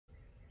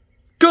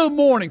Good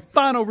morning.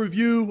 Final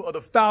review of the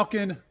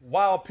Falcon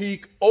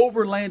Wildpeak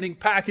Overlanding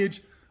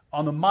package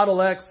on the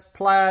Model X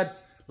Plaid.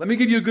 Let me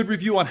give you a good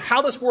review on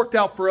how this worked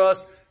out for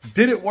us.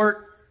 Did it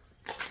work?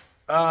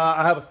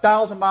 I have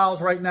 1,000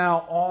 miles right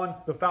now on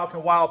the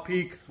Falcon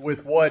Wildpeak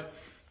with what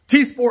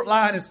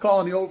Tsportline is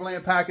calling the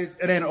Overland package.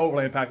 It ain't an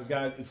Overland package,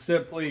 guys. It's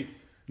simply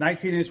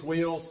 19-inch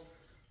wheels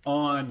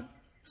on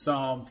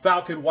some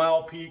Falcon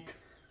Wildpeak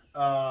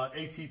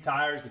AT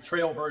tires, the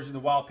trail version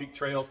of the Wildpeak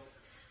trails.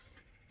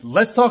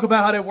 Let's talk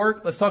about how they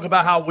work. Let's talk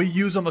about how we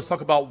use them. Let's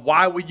talk about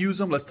why we use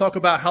them. Let's talk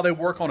about how they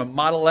work on a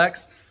Model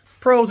X.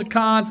 Pros and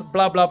cons,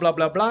 blah, blah, blah,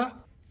 blah, blah.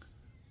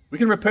 We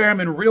can repair them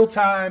in real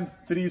time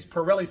to these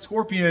Pirelli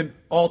Scorpion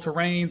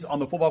all-terrains on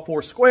the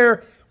 4x4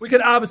 square. We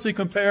can obviously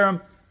compare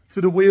them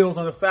to the wheels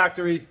on the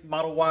factory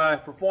Model Y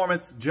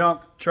performance,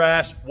 junk,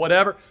 trash,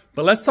 whatever.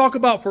 But let's talk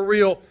about for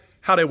real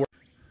how they work.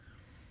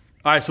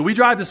 All right, so we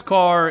drive this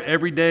car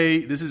every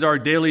day. This is our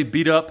daily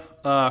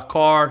beat-up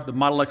car, the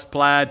Model X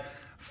Plaid.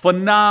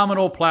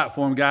 Phenomenal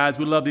platform, guys.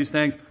 We love these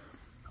things.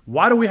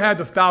 Why do we have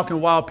the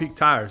Falcon Wildpeak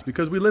tires?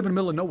 Because we live in the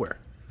middle of nowhere.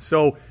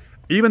 So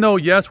even though,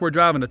 yes, we're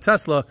driving a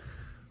Tesla,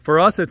 for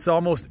us, it's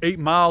almost 8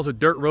 miles of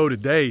dirt road a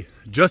day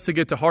just to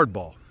get to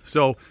hardball.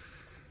 So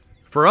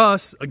for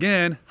us,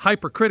 again,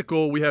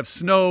 hypercritical, we have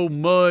snow,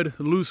 mud,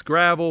 loose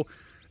gravel,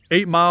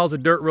 8 miles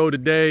of dirt road a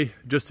day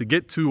just to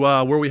get to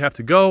where we have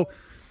to go.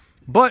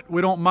 But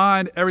we don't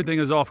mind. Everything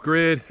is off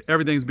grid.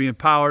 Everything's being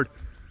powered.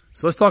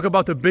 So let's talk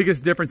about the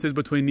biggest differences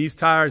between these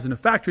tires and the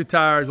factory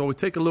tires while we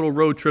take a little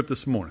road trip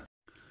this morning.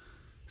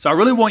 So I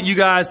really want you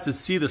guys to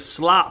see the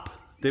slop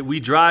that we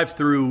drive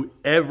through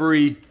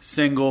every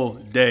single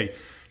day.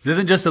 This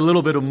isn't just a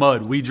little bit of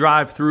mud. We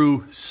drive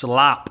through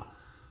slop,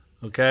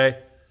 okay?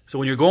 So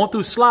when you're going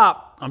through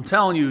slop, I'm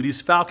telling you, these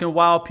Falcon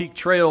Wildpeak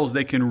trails,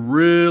 they can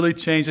really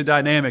change the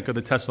dynamic of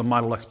the Tesla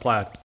Model X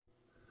Plaid.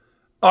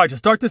 All right, to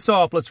start this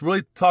off, let's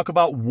really talk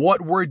about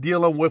what we're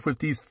dealing with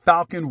these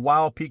Falcon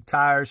Wildpeak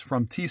tires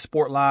from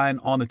Tsportline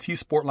on the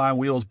Tsportline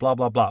wheels, blah,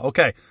 blah, blah.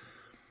 Okay,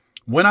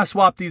 when I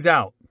swapped these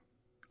out,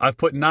 I've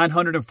put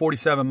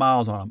 947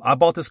 miles on them. I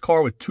bought this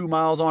car with 2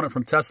 miles on it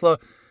from Tesla.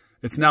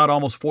 It's now at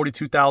almost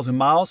 42,000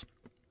 miles.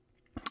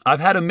 I've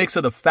had a mix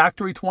of the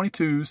factory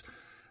 22s.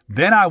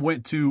 Then I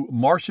went to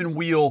Martian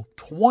wheel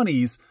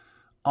 20s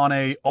on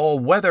a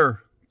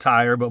all-weather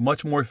tire, but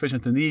much more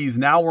efficient than these.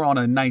 Now we're on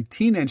a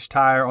 19-inch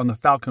tire on the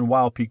Falcon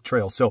Wildpeak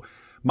Trail. So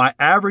my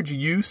average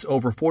use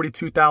over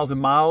 42,000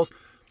 miles,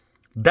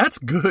 that's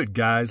good,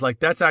 guys. Like,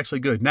 that's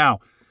actually good. Now,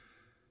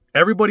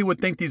 everybody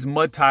would think these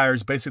mud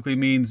tires basically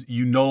means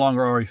you no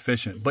longer are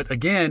efficient. But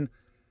again,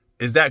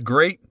 is that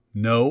great?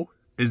 No.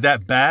 Is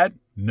that bad?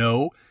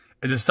 No.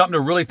 Is it something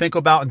to really think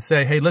about and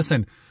say, hey,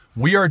 listen,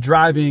 we are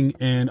driving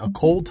in a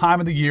cold time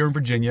of the year in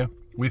Virginia.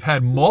 We've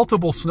had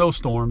multiple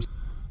snowstorms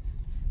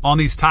on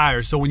these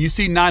tires. So when you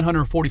see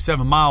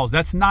 947 miles,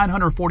 that's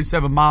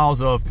 947 miles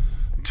of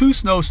 2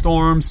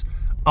 snowstorms,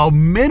 a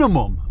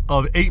minimum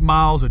of 8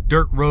 miles of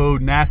dirt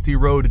road, nasty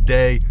road a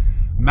day,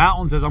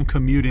 mountains as I'm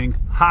commuting,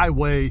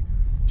 highway,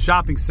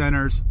 shopping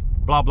centers,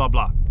 blah, blah,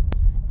 blah.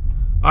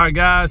 All right,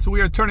 guys, so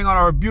we are turning on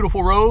our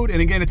beautiful road.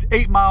 And again, it's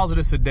 8 miles of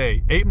this a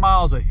day. 8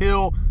 miles of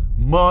hill,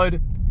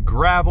 mud,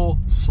 gravel,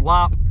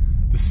 slop.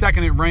 The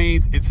second it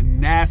rains, it's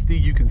nasty.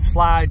 You can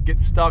slide,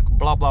 get stuck,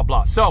 blah, blah,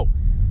 blah. So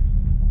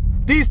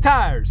these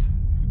tires,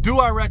 do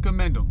I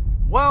recommend them?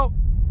 Well,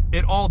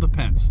 it all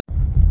depends.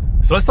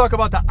 So let's talk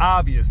about the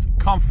obvious,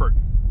 comfort.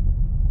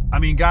 I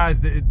mean,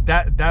 guys,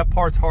 that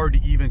part's hard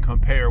to even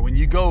compare. When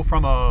you go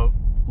from a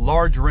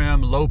large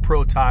rim, low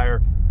pro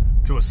tire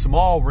to a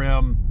small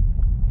rim,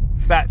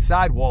 fat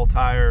sidewall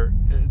tire,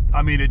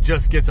 I mean, it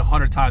just gets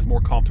 100 times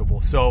more comfortable.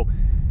 So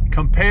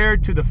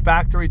compared to the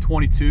factory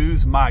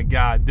 22s, my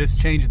God, this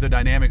changes the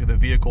dynamic of the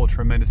vehicle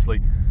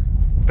tremendously.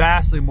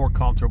 Vastly more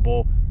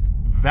comfortable,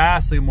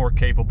 vastly more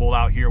capable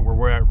out here where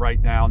we're at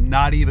right now.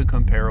 Not even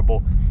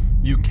comparable.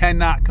 You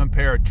cannot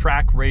compare a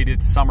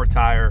track-rated summer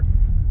tire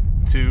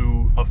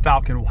to a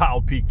Falcon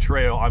Wildpeak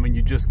Trail. I mean,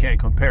 you just can't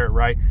compare it,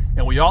 right?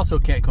 And we also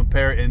can't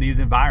compare it in these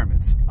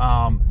environments.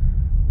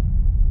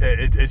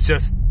 It's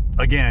just,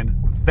 again,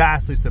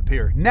 vastly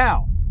superior.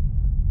 Now,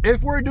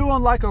 if we're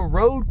doing like a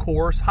road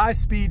course,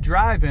 high-speed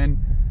driving,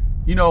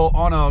 you know,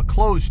 on a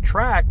closed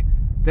track,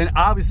 then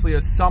obviously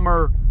a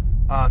summer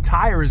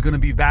tire is going to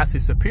be vastly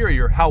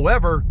superior.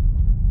 However,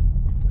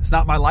 it's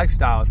not my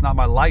lifestyle. It's not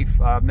my life.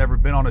 I've never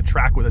been on a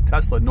track with a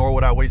Tesla, nor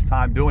would I waste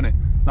time doing it.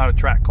 It's not a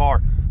track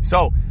car.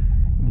 So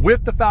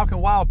with the Falcon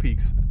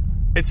Wildpeaks,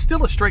 it's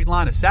still a straight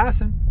line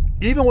assassin.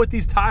 Even with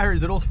these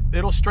tires,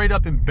 it'll straight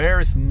up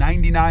embarrass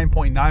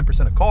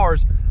 99.9% of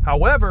cars.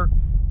 However,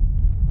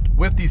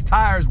 with these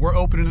tires, we're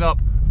opening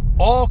up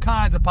all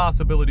kinds of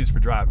possibilities for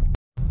driving.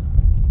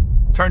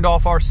 Turned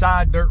off our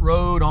side dirt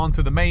road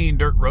onto the main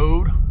dirt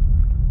road.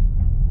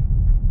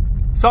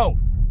 So,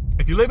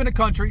 if you live in the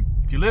country,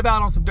 if you live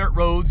out on some dirt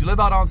roads, you live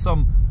out on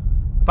some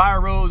fire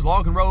roads,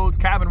 logging roads,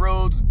 cabin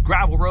roads,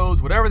 gravel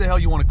roads, whatever the hell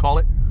you want to call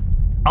it,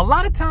 a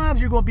lot of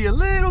times you're going to be a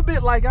little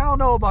bit like, I don't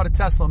know about a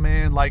Tesla,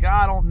 man. Like,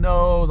 I don't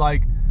know.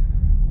 Like,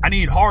 I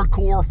need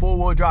hardcore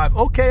four-wheel drive.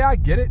 Okay, I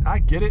get it. I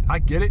get it. I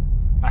get it.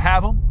 I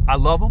have them. I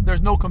love them.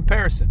 There's no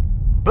comparison.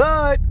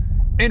 But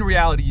in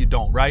reality, you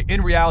don't, right?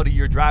 In reality,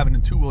 you're driving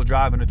in two-wheel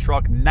drive in a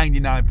truck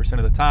 99%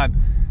 of the time.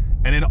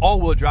 And in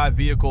all-wheel drive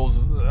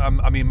vehicles,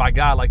 I mean, my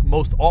God, like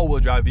most all-wheel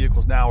drive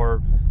vehicles now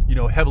are, you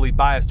know, heavily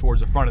biased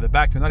towards the front of the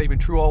back. They're not even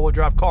true all-wheel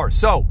drive cars.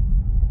 So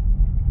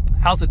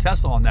how's the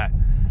Tesla on that?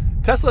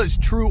 Tesla is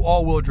true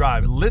all-wheel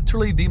drive,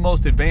 literally the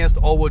most advanced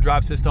all-wheel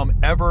drive system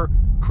ever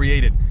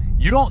created.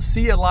 You don't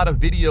see a lot of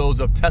videos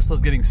of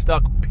Teslas getting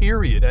stuck,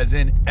 period, as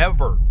in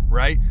ever,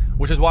 right?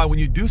 Which is why when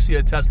you do see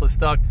a Tesla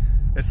stuck,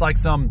 it's like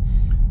some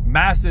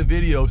massive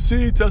video,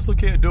 see, Tesla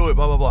can't do it,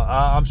 blah, blah,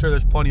 blah. I'm sure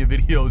there's plenty of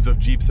videos of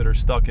Jeeps that are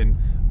stuck in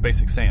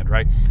basic sand,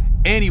 right?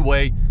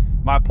 Anyway,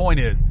 my point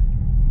is,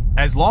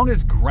 as long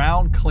as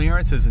ground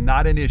clearance is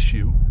not an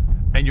issue,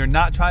 and you're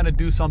not trying to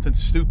do something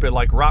stupid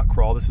like rock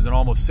crawl, this is an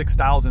almost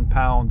 6,000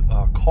 pound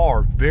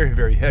car, very,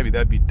 very heavy,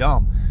 that'd be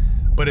dumb.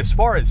 But as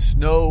far as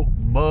snow,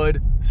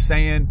 mud,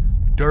 sand,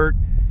 dirt,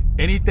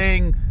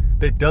 anything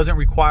that doesn't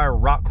require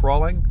rock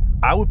crawling,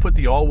 I would put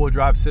the all-wheel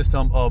drive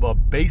system of a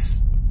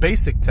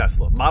basic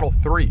Tesla Model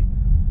 3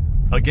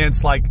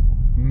 against like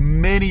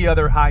many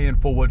other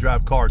high-end four-wheel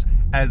drive cars,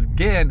 as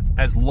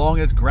long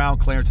as ground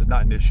clearance is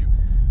not an issue.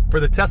 For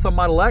the Tesla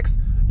Model X,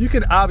 you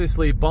can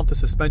obviously bump the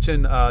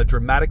suspension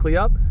dramatically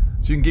up,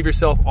 so you can give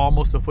yourself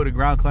almost a foot of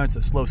ground clearance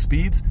at slow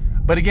speeds.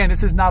 But again,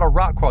 this is not a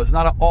rock crawl. It's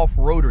not an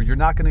off-roader. You're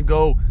not going to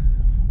go,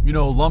 you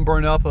know,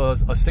 lumbering up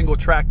a single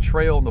track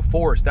trail in the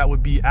forest. That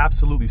would be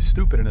absolutely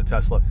stupid in a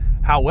Tesla.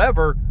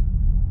 However,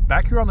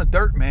 back here on the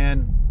dirt,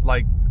 man,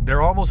 like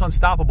they're almost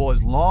unstoppable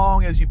as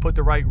long as you put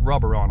the right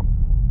rubber on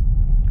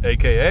them.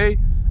 AKA,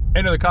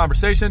 end of the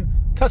conversation,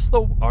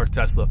 Falcon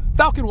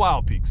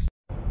Wildpeaks.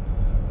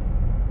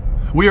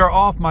 We are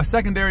off my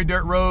secondary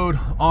dirt road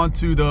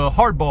onto the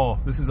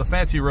hardball. This is a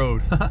fancy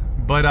road,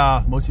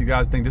 but most of you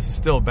guys think this is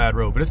still a bad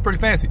road, but it's pretty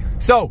fancy.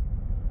 So,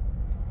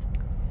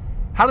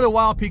 how do the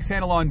Wildpeaks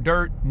handle on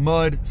dirt,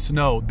 mud,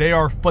 snow? They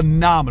are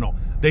phenomenal.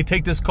 They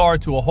take this car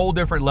to a whole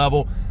different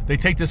level. They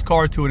take this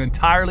car to an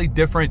entirely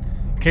different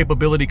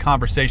capability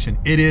conversation.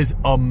 It is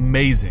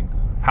amazing.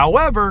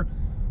 However,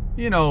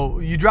 you know,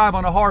 you drive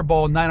on a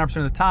hardball 99%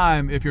 of the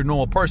time if you're a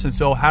normal person,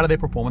 so how do they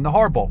perform on the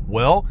hardball?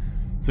 Well,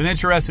 it's an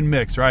interesting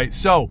mix, right?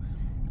 So,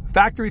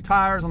 factory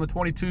tires on the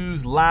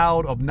 22s,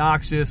 loud,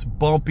 obnoxious,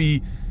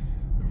 bumpy,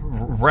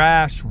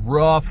 rash,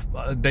 rough,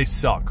 they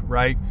suck,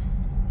 right?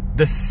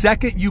 The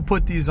second you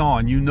put these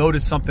on, you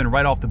notice something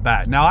right off the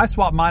bat. Now, I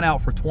swapped mine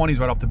out for 20s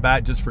right off the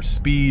bat just for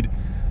speed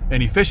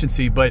and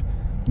efficiency, but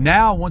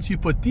now once you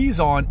put these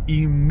on,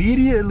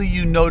 immediately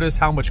you notice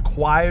how much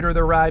quieter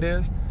the ride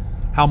is,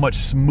 how much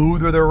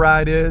smoother the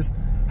ride is,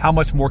 how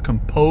much more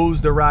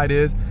composed the ride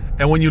is.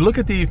 And when you look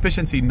at the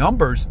efficiency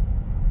numbers,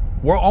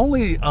 we're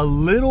only a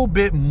little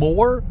bit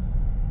more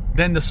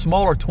than the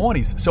smaller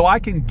 20s. So I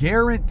can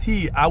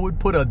guarantee I would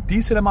put a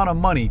decent amount of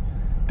money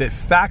that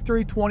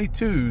factory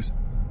 22s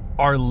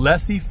are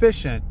less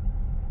efficient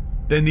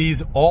than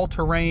these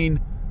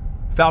all-terrain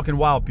Falcon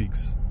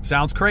Wildpeaks.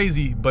 Sounds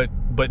crazy, but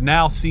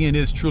now seeing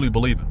is truly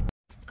believing.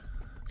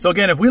 So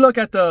again, if we look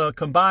at the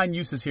combined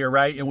uses here,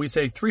 right, and we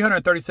say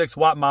 336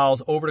 watt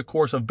miles over the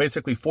course of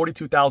basically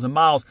 42,000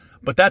 miles,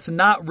 but that's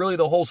not really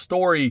the whole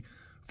story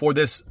for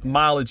this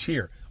mileage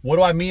here. What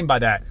do I mean by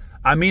that?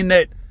 I mean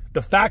that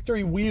the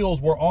factory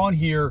wheels were on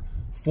here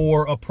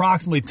for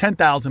approximately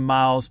 10,000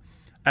 miles.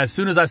 As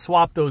soon as I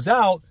swapped those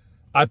out,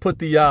 I put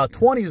the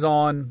 20s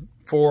on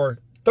for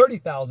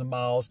 30,000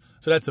 miles.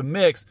 So that's a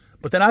mix.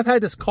 But then I've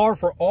had this car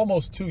for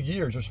almost 2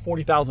 years. There's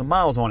 40,000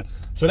 miles on it.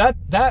 So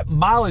that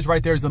mileage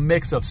right there is a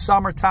mix of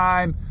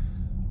summertime,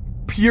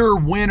 pure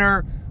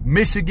winter,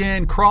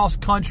 Michigan, cross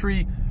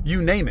country,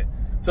 you name it.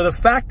 So the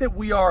fact that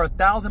we are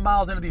 1,000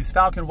 miles into these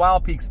Falcon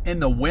Wildpeaks in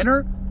the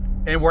winter,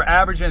 and we're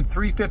averaging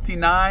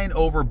 359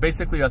 over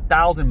basically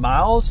 1,000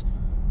 miles,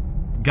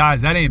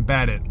 guys, that ain't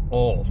bad at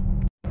all.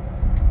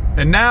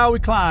 And now we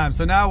climb.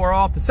 So now we're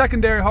off the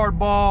secondary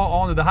hardball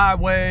onto the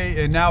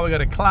highway, and now we got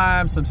to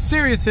climb some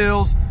serious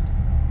hills,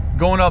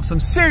 going up some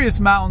serious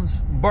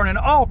mountains, burning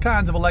all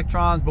kinds of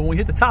electrons. But when we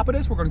hit the top of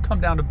this, we're going to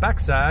come down the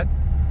backside,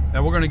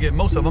 and we're going to get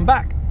most of them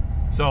back.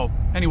 So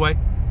anyway,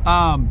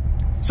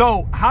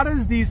 so how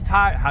do these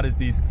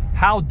tires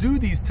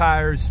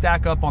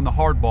stack up on the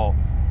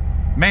hardball?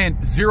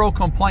 Man, zero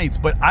complaints,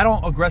 but I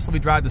don't aggressively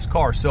drive this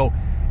car. So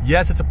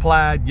yes, it's a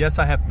Plaid. Yes,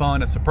 I have fun.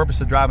 That's the purpose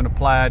of driving a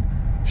Plaid.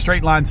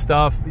 Straight line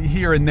stuff,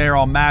 here and there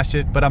I'll mash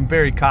it, but I'm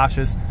very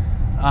cautious.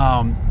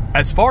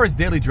 As far as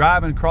daily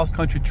driving,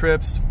 cross-country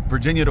trips,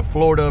 Virginia to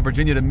Florida,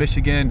 Virginia to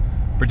Michigan,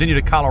 Virginia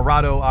to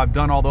Colorado, I've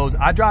done all those.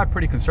 I drive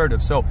pretty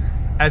conservative. So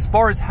as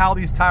far as how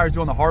these tires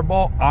do on the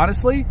hardball,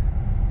 honestly,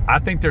 I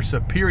think they're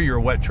superior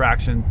wet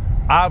traction,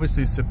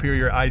 obviously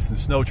superior ice and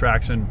snow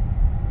traction.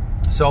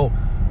 So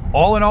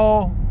all in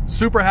all,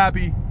 super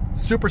happy,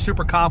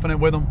 super confident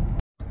with them.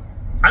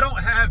 I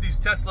don't have these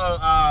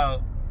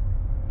Tesla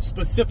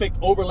specific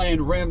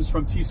overland rims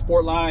from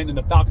Tsportline and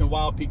the Falken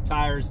Wildpeak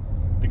tires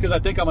because I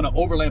think I'm going to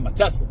overland my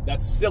Tesla.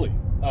 That's silly.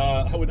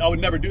 I would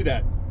never do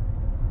that.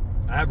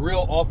 I have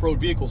real off-road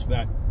vehicles for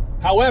that.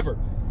 However,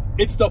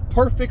 it's the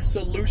perfect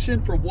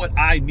solution for what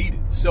I needed.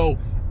 So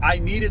I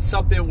needed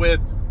something with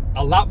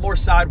a lot more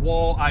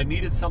sidewall. I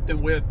needed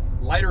something with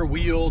lighter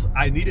wheels.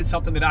 I needed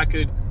something that I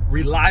could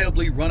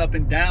reliably run up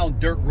and down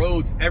dirt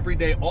roads every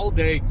day, all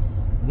day,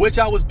 which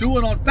I was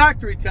doing on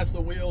factory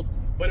Tesla wheels,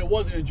 but it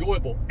wasn't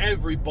enjoyable.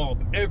 Every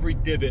bump, every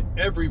divot,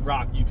 every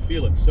rock, you'd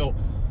feel it. So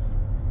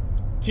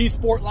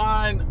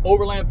Tsportline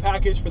Overland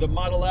package for the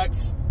Model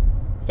X,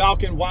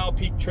 Falken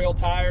Wildpeak Trail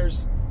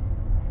tires.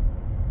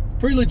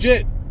 Pretty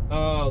legit,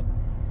 for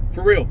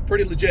real,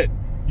 pretty legit.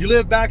 You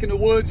live back in the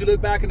woods, you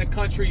live back in the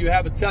country, you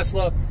have a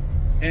Tesla,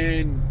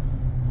 and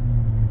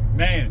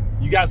man,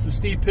 you got some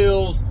steep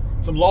hills,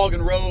 some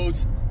logging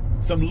roads,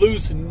 some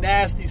loose,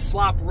 nasty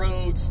slop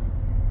roads.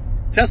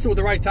 Tesla with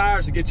the right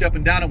tires to get you up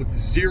and down it with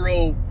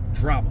zero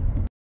drama.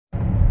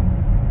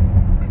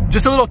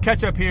 Just a little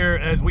catch up here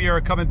as we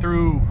are coming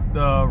through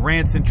the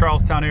Ranson,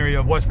 Charlestown area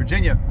of West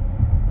Virginia,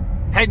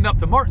 heading up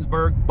to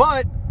Martinsburg.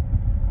 But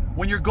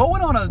when you're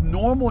going on a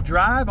normal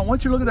drive, I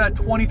want you to look at that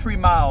 23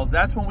 miles.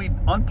 That's when we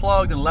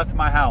unplugged and left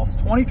my house.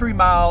 23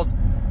 miles.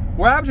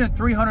 We're averaging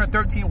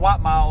 313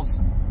 watt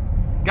miles.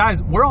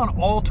 Guys, we're on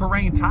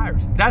all-terrain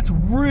tires. That's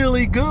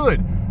really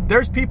good.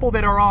 There's people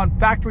that are on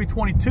factory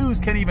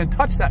 22s can't even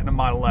touch that in a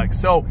Model X.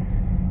 So,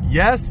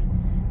 yes,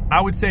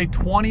 I would say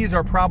 20s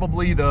are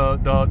probably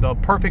the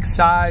perfect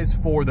size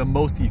for the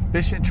most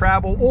efficient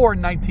travel, or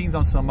 19s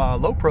on some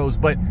low pros,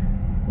 but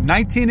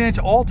 19-inch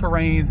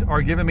all-terrains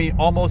are giving me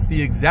almost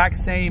the exact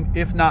same,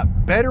 if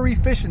not better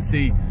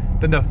efficiency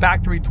than the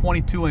factory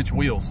 22-inch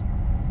wheels.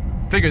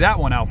 Figure that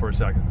one out for a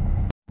second.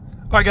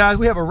 All right, guys,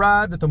 we have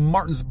arrived at the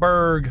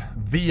Martinsburg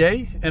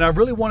VA, and I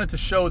really wanted to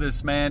show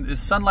this, man.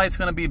 This sunlight's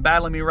gonna be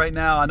battling me right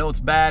now. I know it's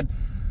bad.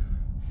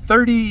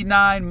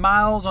 39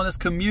 miles on this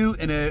commute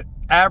and an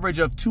average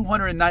of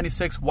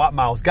 296 watt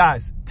miles.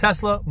 Guys,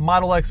 Tesla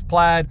Model X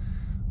Plaid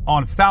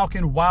on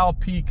Falken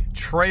Wildpeak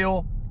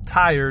Trail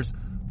tires,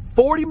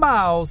 40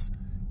 miles,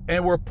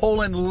 and we're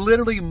pulling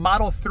literally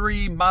Model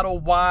 3, Model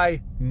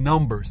Y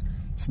numbers.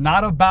 It's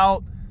not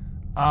about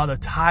the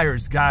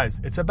tires, guys.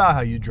 It's about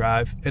how you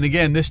drive. And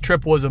again, this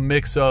trip was a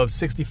mix of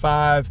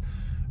 65,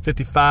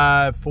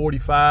 55,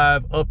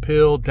 45,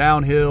 uphill,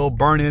 downhill,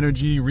 burn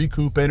energy,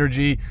 recoup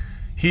energy,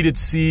 heated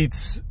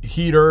seats,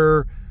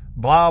 heater,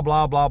 blah,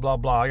 blah, blah, blah,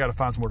 blah. I got to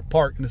find somewhere to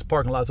park, and this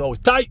parking lot's always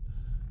tight.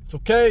 It's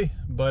okay.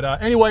 But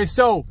anyway,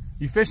 so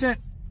efficient,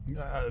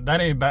 that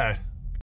ain't bad.